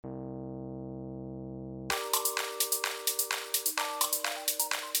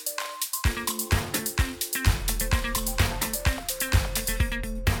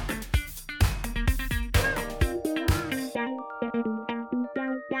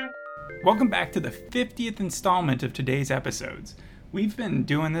Welcome back to the 50th installment of today's episodes. We've been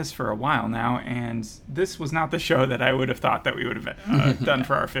doing this for a while now, and this was not the show that I would have thought that we would have done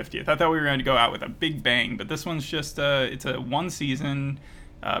for our 50th. I thought we were going to go out with a big bang, but this one's just it's a one-season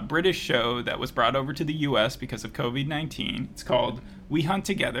British show that was brought over to the U.S. because of COVID-19. It's called We Hunt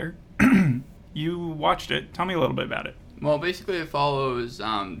Together. You watched it. Tell me a little bit about it. Well, basically it follows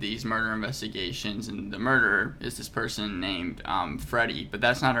these murder investigations, and the murderer is this person named Freddie, but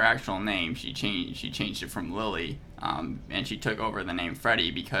that's not her actual name. She changed it from Lily, and she took over the name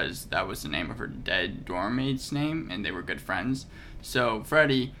Freddie because that was the name of her dead dorm mate's name, and they were good friends. So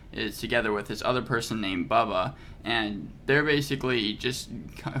Freddie is together with this other person named Bubba, and they're basically just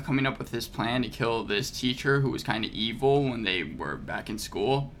coming up with this plan to kill this teacher who was kind of evil when they were back in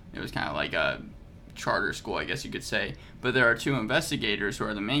school. It was kind of like a charter school, I guess you could say. But there are two investigators who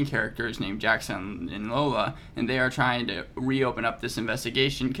are the main characters named Jackson and Lola, and they are trying to reopen up this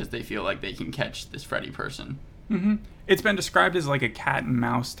investigation because they feel like they can catch this Freddy person. Mm-hmm. It's been described as like a cat and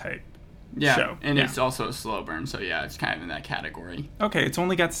mouse type show. And it's also a slow burn, so yeah, it's kind of in that category. Okay, it's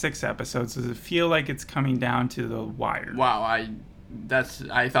only got 6 episodes. Does it feel like it's coming down to the wire? Wow, I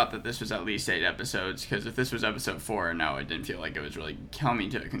thought that this was at least 8 episodes, because if this was episode 4, no, it didn't feel like it was really coming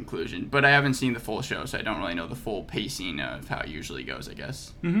to a conclusion. But I haven't seen the full show, so I don't really know the full pacing of how it usually goes, I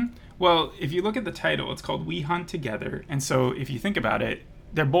guess. Mm-hmm. Well, if you look at the title, it's called We Hunt Together, and so if you think about it,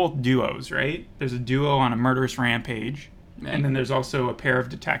 they're both duos, right? There's a duo on a murderous rampage, and then there's also a pair of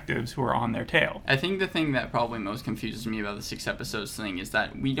detectives who are on their tail. I think the thing that probably most confuses me about the 6 episodes thing is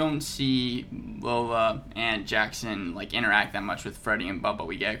that we don't see Lola and Jackson interact that much with Freddie and Bubba.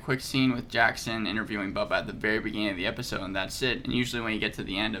 We get a quick scene with Jackson interviewing Bubba at the very beginning of the episode, and that's it. And usually when you get to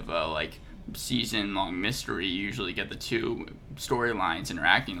the end of a season-long mystery, you usually get the two storylines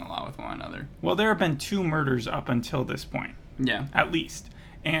interacting a lot with one another. Well, there have been 2 murders up until this point. Yeah. At least.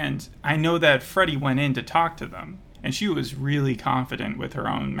 And I know that Freddie went in to talk to them, and she was really confident with her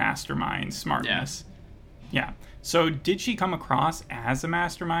own mastermind smartness. Yeah. So did she come across as a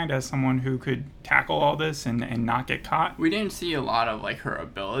mastermind, as someone who could tackle all this and not get caught? We didn't see a lot of her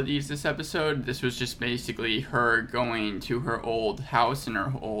abilities this episode. This was just basically her going to her old house and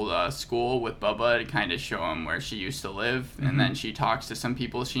her old school with Bubba to kind of show him where she used to live. Mm-hmm. And then she talks to some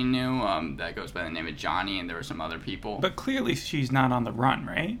people she knew that goes by the name of Johnny, and there were some other people. But clearly she's not on the run,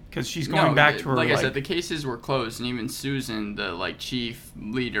 right? Because she's going back to her... Like I said, the cases were closed, and even Susan, the chief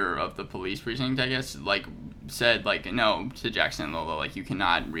leader of the police precinct, I guess, said no to Jackson and Lola, you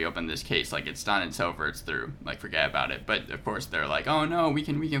cannot reopen this case, it's done, it's over, it's through, forget about it. But of course they're oh no, we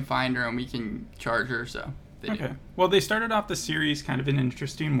can find her and we can charge her, so they do. Well, they started off the series kind of in an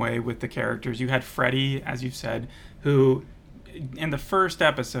interesting way with the characters. You had Freddie, as you said, who in the first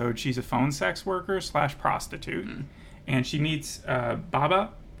episode, she's a phone sex worker / prostitute. Mm-hmm. And she meets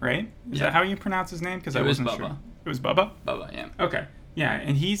Baba, right? Is that how you pronounce his name? Because I wasn't sure. It was Bubba? Bubba, yeah. Okay. Yeah,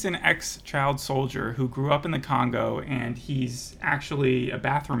 and he's an ex-child soldier who grew up in the Congo, and he's actually a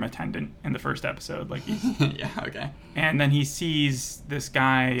bathroom attendant in the first episode. He's yeah, okay. And then he sees this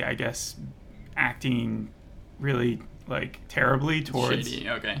guy, I guess, acting really terribly towards... Shady,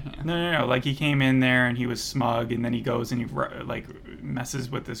 okay. Yeah. No. He came in there and he was smug, and then he goes and he messes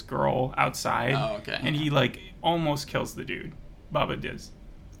with this girl outside. Oh, okay. And he almost kills the dude. Bubba does.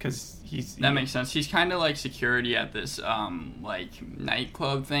 Because that makes sense. He's kind of security at this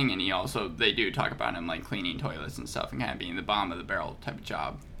nightclub thing, and they do talk about him cleaning toilets and stuff and kind of being the bottom of the barrel type of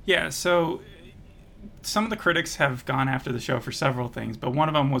job. Yeah, so some of the critics have gone after the show for several things, but one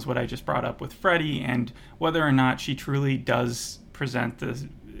of them was what I just brought up with Freddie, and whether or not she truly does present the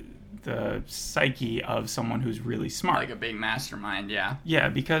psyche of someone who's really smart. A big mastermind, yeah. Yeah,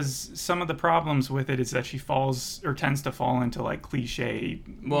 because some of the problems with it is that she tends to fall into cliche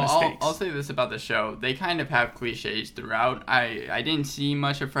mistakes. I'll say this about the show. They kind of have cliches throughout. I didn't see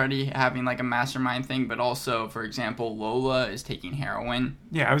much of Freddie having a mastermind thing, but also, for example, Lola is taking heroin.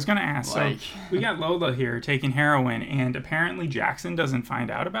 Yeah, I was going to ask. So we got Lola here taking heroin, and apparently Jackson doesn't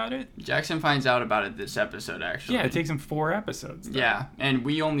find out about it? Jackson finds out about it this episode, actually. Yeah, it takes him 4 episodes. Though. Yeah, and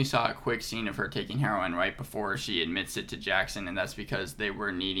we only saw a quick scene of her taking heroin right before she admits it to Jackson, and that's because they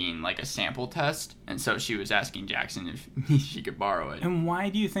were needing a sample test, and so she was asking Jackson if she could borrow it. And why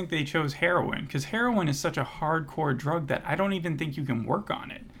do you think they chose heroin? Because heroin is such a hardcore drug that I don't even think you can work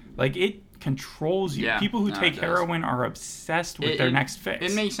on it. It controls you. Yeah, people who take heroin are obsessed with their next fix.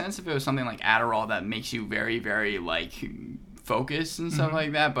 It makes sense if it was something like Adderall that makes you very, very focus and stuff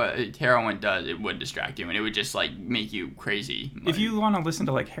like that, but heroin would distract you, and it would just make you crazy. If you want to listen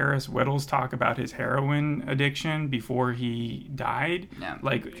to Harris Whittles talk about his heroin addiction before he died,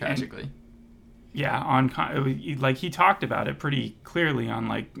 tragically. like he talked about it pretty clearly on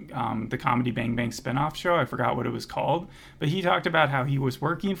like the Comedy Bang Bang spinoff show. I forgot what it was called, but he talked about how he was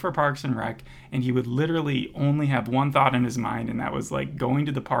working for Parks and Rec, and he would literally only have one thought in his mind, and that was like going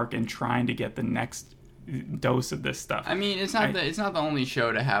to the park and trying to get the next dose of this stuff. I mean, it's not the only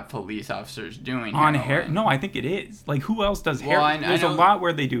show to have police officers doing on heroin. No, I think it is. Like, who else does heroin? There's a lot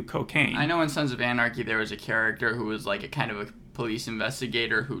where they do cocaine. I know in Sons of Anarchy there was a character who was like a kind of a police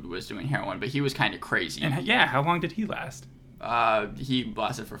investigator who was doing heroin, but he was kind of crazy. And yeah, how long did he last? He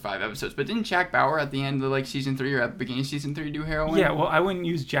lasted for 5 episodes, but didn't Jack Bauer at the end of like season 3 or at the beginning of season 3 do heroin? Yeah, well, I wouldn't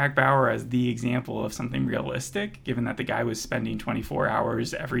use Jack Bauer as the example of something realistic, given that the guy was spending 24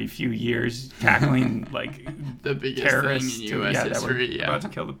 hours every few years tackling like the biggest terrorists thing in U.S. history. That were about to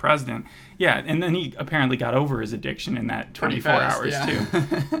kill the president. Yeah, and then he apparently got over his addiction in that 24 hours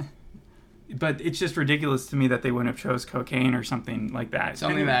too. But it's just ridiculous to me that they wouldn't have chose cocaine or something like that.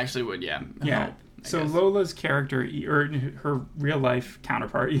 Something that actually would, yeah. Help. So Lola's character, or her real life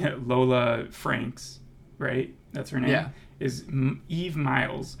counterpart, Lola Franks, right? That's her name. Yeah. Is Eve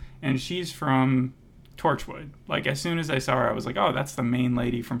Miles, and she's from Torchwood. Like, as soon as I saw her, I was like, oh, that's the main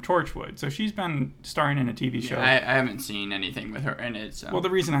lady from Torchwood. So she's been starring in a TV show. I haven't seen anything with her in it. So. Well,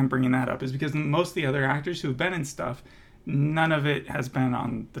 the reason I'm bringing that up is because most of the other actors who've been in stuff, none of it has been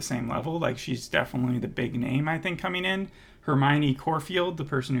on the same level. Like, she's definitely the big name, I think, coming in. Hermione Corfield, the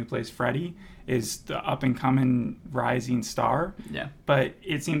person who plays Freddy, is the up and coming rising star. Yeah. But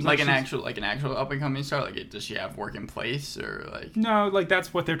it seems like an actual up and coming star. Like, does she have work in place or like? No, like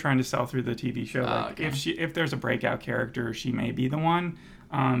that's what they're trying to sell through the TV show. Like, okay. if there's a breakout character, she may be the one.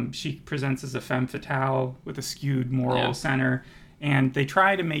 She presents as a femme fatale with a skewed moral center, and they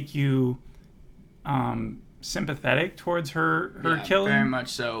try to make you sympathetic towards her killing. Very much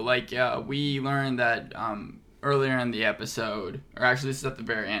so. Like, we learned that earlier in the episode, or actually this is at the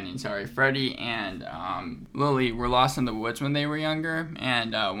very ending, sorry, Freddy and Lily were lost in the woods when they were younger,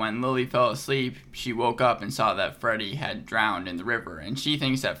 and when Lily fell asleep, she woke up and saw that Freddy had drowned in the river, and she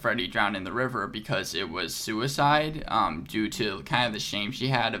thinks that Freddy drowned in the river because it was suicide, due to kind of the shame she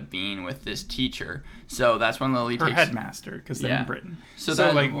had of being with this teacher. So that's when Lily her headmaster, because they're in Britain. So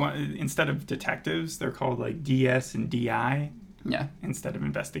like, instead of detectives, they're called like DS and DI. Yeah. Instead of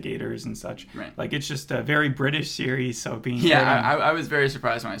investigators and such. Right. Like, it's just a very British series, so being... Yeah, I was very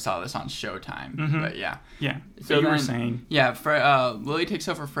surprised when I saw this on Showtime. Mm-hmm. But yeah. Yeah. So you were saying... Yeah, Lily takes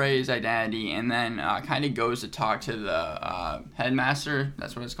over Freddy's identity and then kind of goes to talk to the headmaster.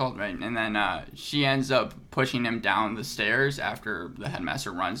 That's what it's called, right? And then she ends up pushing him down the stairs after the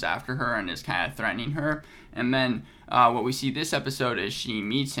headmaster runs after her and is kind of threatening her. And then what we see this episode is she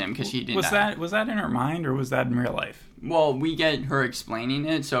meets him because she did was that in her mind or was that in real life? Well, we get her explaining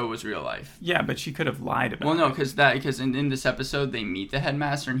it, so it was real life. Yeah, but she could have lied about it. Well, no, because in this episode, they meet the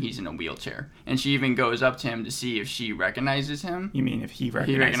headmaster, and he's in a wheelchair. And she even goes up to him to see if she recognizes him. You mean if he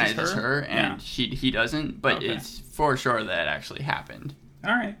recognizes her? And he doesn't, but it's for sure that it actually happened.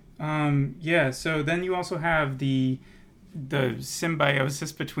 All right. So then you also have the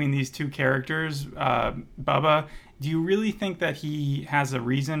symbiosis between these two characters, Bubba. Do you really think that he has a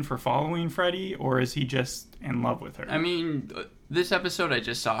reason for following Freddy, or is he just in love with her? I mean, this episode I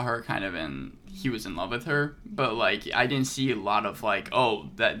just saw her he was in love with her, but like I didn't see a lot of like,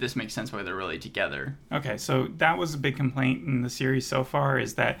 oh, that this makes sense why they're really together. Okay, so that was a big complaint in the series so far,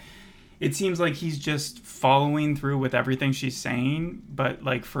 is that it seems like he's just following through with everything she's saying, but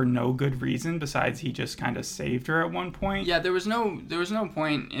like for no good reason besides he just kind of saved her at one point. Yeah, there was no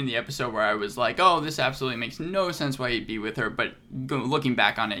point in the episode where I was like, oh, this absolutely makes no sense why he'd be with her. But looking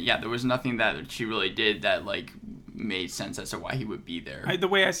back on it, yeah, there was nothing that she really did that like made sense as to why he would be there. The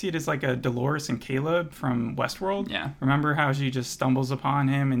way I see it is like a Dolores and Caleb from Westworld. Yeah. Remember how she just stumbles upon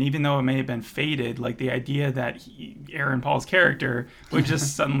him, and even though it may have been fated, like the idea that Aaron Paul's character would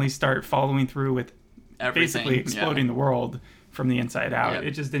just suddenly start following through with everything, basically exploding the world from the inside out. Yep.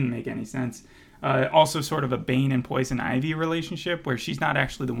 It just didn't make any sense. Also sort of a Bane and Poison Ivy relationship where she's not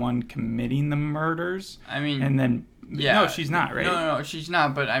actually the one committing the murders. I mean... And then... Yeah. No, she's not, right? No, she's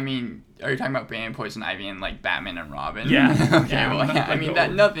not, but I mean... Are you talking about Bane and Poison Ivy and like Batman and Robin? Yeah. Okay, I mean,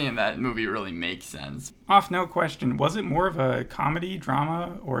 nothing in that movie really makes sense. Off-note question, was it more of a comedy,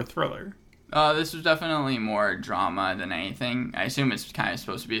 drama, or thriller? This was definitely more drama than anything. I assume it's kind of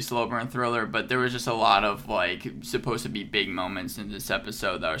supposed to be a slow burn thriller, but there was just a lot of like supposed to be big moments in this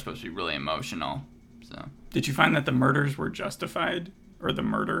episode that were supposed to be really emotional. So, did you find that the murders were justified? Or the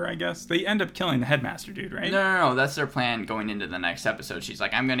murder, I guess. They end up killing the headmaster dude, right? No. That's their plan going into the next episode. She's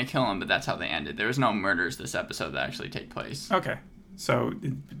like, I'm going to kill him, but that's how they ended. There was no murders this episode that actually take place. Okay. So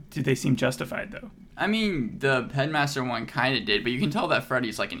did they seem justified, though? I mean, the headmaster one kind of did, but you can tell that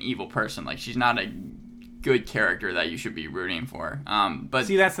Freddy's like an evil person. Like, she's not a good character that you should be rooting for. But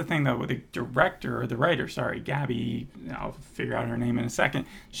see, that's the thing, though, with the director, or the writer, sorry, Gabby, I'll figure out her name in a second.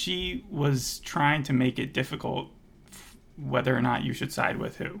 She was trying to make it difficult whether or not you should side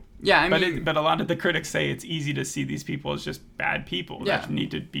with who. Yeah, I mean... But a lot of the critics say it's easy to see these people as just bad people that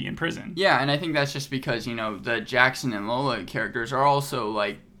need to be in prison. Yeah, and I think that's just because, the Jackson and Lola characters are also,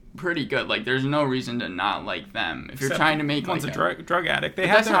 like, pretty good. Like, there's no reason to not like them. If you're trying to make one's like a drug addict,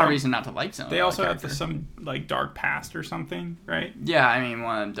 that's not a reason not to like some. They also have some like dark past or something, right? Yeah, I mean,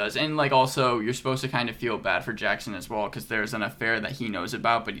 one of them does, and like also you're supposed to kind of feel bad for Jackson as well because there's an affair that he knows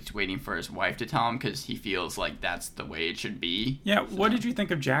about, but he's waiting for his wife to tell him because he feels like that's the way it should be. Yeah. So. What did you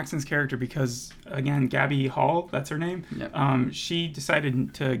think of Jackson's character? Because again, Gabby Hall, that's her name. Yep. She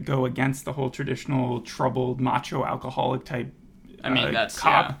decided to go against the whole traditional troubled macho alcoholic type. That's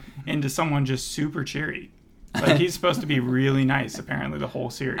cop into someone just super cheery. Like, he's supposed to be really nice, apparently, the whole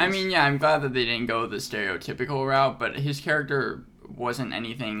series. I mean, yeah, I'm glad that they didn't go the stereotypical route, but his character wasn't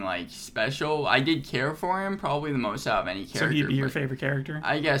anything, like, special. I did care for him, probably the most out of any character. So he'd be your favorite character?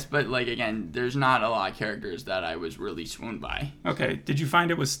 I guess, but, like, again, there's not a lot of characters that I was really swooned by. Okay. Did you find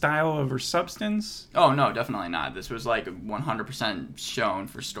it was style over substance? Oh, no, definitely not. This was, like, 100% shown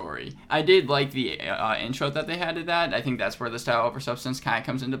for story. I did like the intro that they had to that. I think that's where the style over substance kind of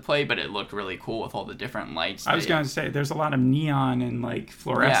comes into play, but it looked really cool with all the different lights. I was going to say, there's a lot of neon and, like,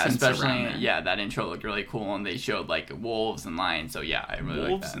 fluorescence around there. Yeah, that intro looked really cool, and they showed, like, wolves and lions, so yeah, I really like that.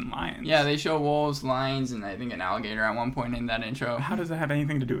 Wolves and lions? Yeah, they show wolves, lions, and I think an alligator at one point in that intro. How does that have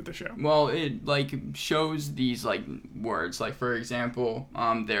anything to do with the show? Well, it, like, shows these, like, words. Like, for example,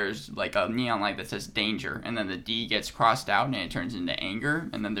 there's, like, a neon light that says danger, and then the D gets crossed out, and it turns into anger,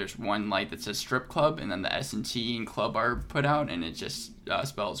 and then there's one light that says strip club, and then the S and T and club are put out, and it just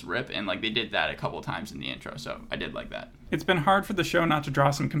spells rip, and, like, they did that a couple times in the intro, so I did like that. It's been hard for the show not to draw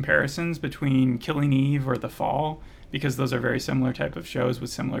some comparisons between Killing Eve or The Fall, because those are very similar type of shows with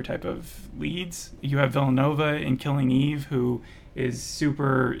similar type of leads. You have Villanova in Killing Eve, who is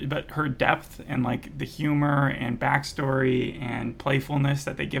super, but her depth and like the humor and backstory and playfulness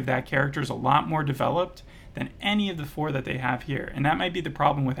that they give that character is a lot more developed than any of the four that they have here. And that might be the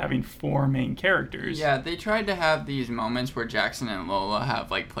problem with having four main characters. Yeah, they tried to have these moments where Jackson and Lola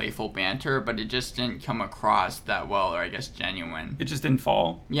have, like, playful banter, but it just didn't come across that well, or I guess genuine. It just didn't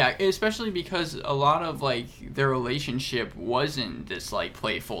fall? Yeah, especially because a lot of, like, their relationship wasn't this, like,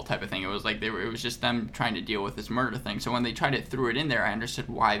 playful type of thing. It was, like, it was just them trying to deal with this murder thing. So when they tried to throw it in there, I understood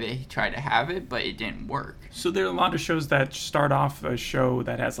why they tried to have it, but it didn't work. So there are a lot of shows that start off a show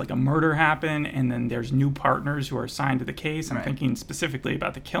that has, like, a murder happen, and then there's new partners who are assigned to the case. I'm thinking specifically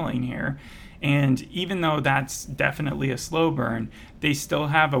about The Killing here. And even though that's definitely a slow burn, they still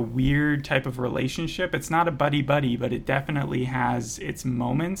have a weird type of relationship. It's not a buddy-buddy, but it definitely has its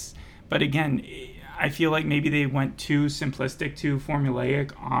moments. But again, I feel like maybe they went too simplistic, too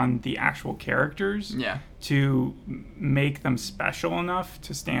formulaic on the actual characters to make them special enough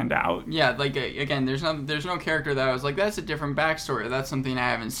to stand out. Yeah, like, again, there's no character that I was like, that's a different backstory. That's something I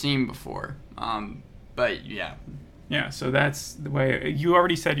haven't seen before. But yeah. Yeah, so that's the way. You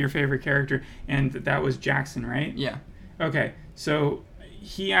already said your favorite character, and that was Jackson, right? Yeah. Okay, so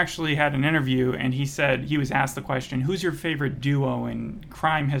he actually had an interview, and he said, he was asked the question, who's your favorite duo in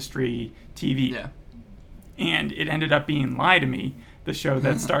crime history TV? Yeah. And it ended up being Lie to Me, the show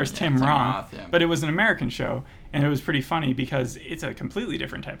that stars Tim Roth. Yeah. But it was an American show, and it was pretty funny because it's a completely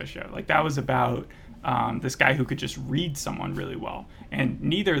different type of show. Like, that was about this guy who could just read someone really well. And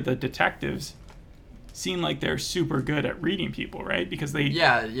neither the detectives seem like they're super good at reading people, right? Because they...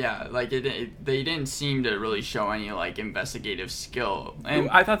 Yeah, like, they didn't seem to really show any, like, investigative skill. And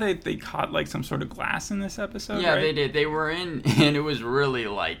I thought they caught, like, some sort of glass in this episode, yeah, right? they did. They were in, and it was really,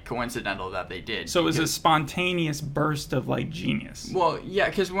 like, coincidental that they did. So it was a spontaneous burst of, like, genius. Well, yeah,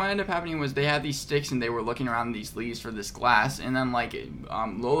 because what ended up happening was they had these sticks, and they were looking around these leaves for this glass, and then, like,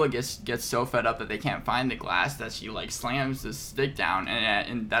 Lola gets so fed up that they can't find the glass that she, like, slams the stick down,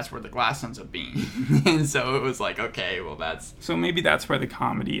 and that's where the glass ends up being. And so it was like, okay, well, that's... So maybe that's where the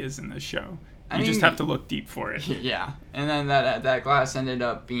comedy is in this show. You just have to look deep for it. Yeah. And then that glass ended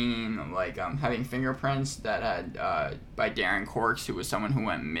up being, like, having fingerprints that had, by Darren Corks, who was someone who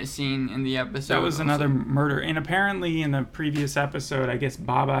went missing in the episode. That was another murder. And apparently in the previous episode, I guess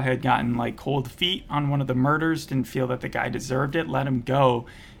Baba had gotten, like, cold feet on one of the murders, didn't feel that the guy deserved it, let him go.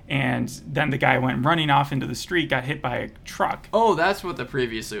 And then the guy went running off into the street, got hit by a truck. Oh, that's what the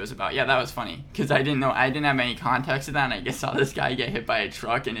previously was about. Yeah, that was funny. Because I didn't have any context to that, and I just saw this guy get hit by a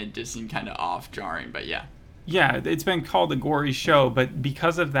truck, and it just seemed kind of off-jarring, but yeah. Yeah, it's been called a gory show, but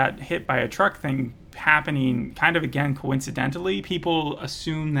because of that hit by a truck thing happening kind of again coincidentally, people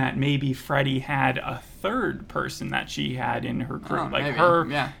assume that maybe Freddy had a third person that she had in her crew. Maybe.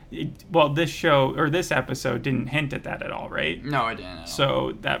 Yeah. Well, this show or this episode didn't hint at that at all, right? No, it didn't.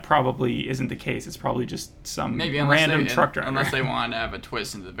 So that probably isn't the case. It's probably just some random truck driver. Unless they wanted to have a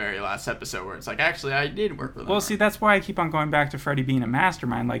twist in the very last episode where it's like, actually, I did work with them. Well, see, that's why I keep on going back to Freddy being a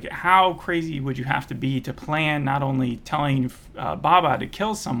mastermind. Like, how crazy would you have to be to plan not only telling Baba to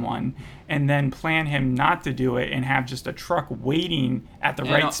kill someone and then plan him not to do it and have just a truck waiting at the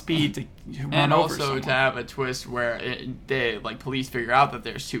right speed to run over someone. And also to have a twist where police figure out that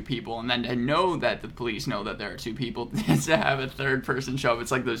there's two people, and then to know that the police know that there are two people, to have a third person show up.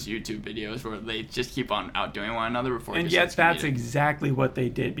 It's like those YouTube videos where they just keep on outdoing one another before. And yet that's exactly what they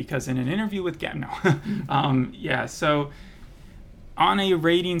did, because in an interview with so on a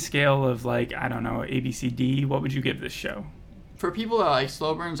rating scale of like, I don't know, ABCD, what would you give this show? For people that like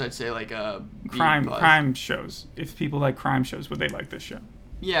slow burns, I'd say like a crime shows. If people like crime shows, would they like this show?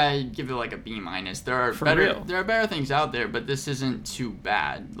 Yeah, I'd give it like a B-. There are better things out there, but this isn't too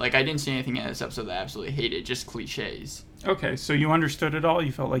bad. Like, I didn't see anything in this episode that I absolutely hated, just cliches. Okay, so you understood it all?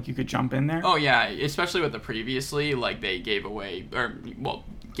 You felt like you could jump in there? Oh yeah, especially with the previously, like they gave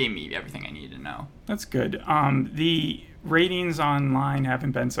me everything I needed to know. That's good. The ratings online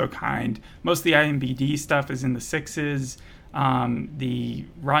haven't been so kind. Most of the IMDb stuff is in the 6s. The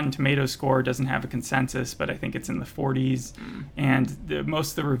Rotten Tomatoes score doesn't have a consensus, but I think it's in the 40s. And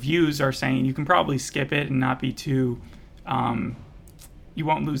most of the reviews are saying you can probably skip it and not be too... you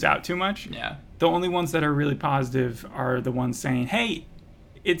won't lose out too much. Yeah. The only ones that are really positive are the ones saying, hey,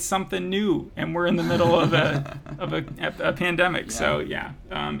 it's something new, and we're in the middle of a pandemic. Yeah.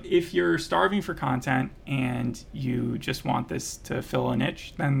 So, if you're starving for content and you just want this to fill a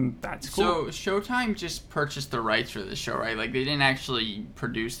niche, then that's cool. So, Showtime just purchased the rights for the show, right? Like, they didn't actually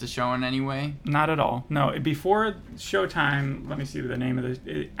produce the show in any way? Not at all. No, before Showtime, let me see the name of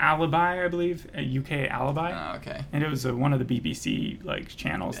Alibi, I believe, a UK Alibi. Oh, okay. And it was one of the BBC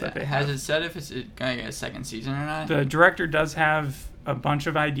channels that they have. Has it said if it's going to get a second season or not? The director does have a bunch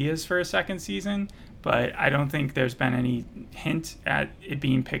of ideas for a second season, but I don't think there's been any hint at it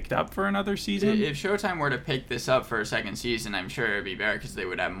being picked up for another season. If Showtime were to pick this up for a second season, I'm sure it would be better because they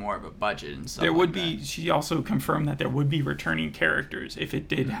would have more of a budget and stuff. There would be. She also confirmed that there would be returning characters if it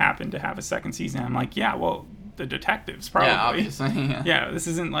did happen to have a second season. I'm like, yeah, well, the detectives probably. Yeah, obviously. Yeah, this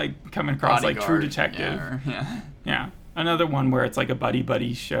isn't like coming across like True Detective. Yeah. Another one where it's like a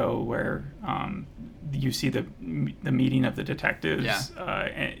buddy show where you see the meeting of the detectives. Yeah.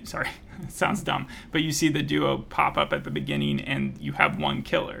 Sorry, it sounds dumb, but you see the duo pop up at the beginning, and you have one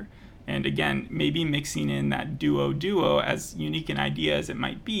killer. And again, maybe mixing in that duo, as unique an idea as it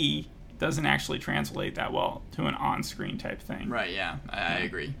might be, doesn't actually translate that well to an on-screen type thing. Right. Yeah, I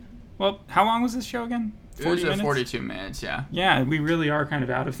agree. Well, how long was this show again? 40 minutes? 42 minutes, yeah. Yeah, we really are kind of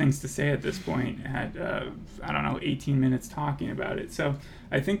out of things to say at this point at, 18 minutes talking about it. So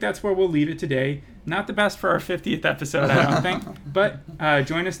I think that's where we'll leave it today. Not the best for our 50th episode, I don't think. But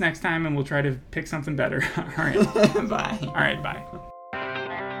join us next time and we'll try to pick something better. All right. Bye. All right, bye.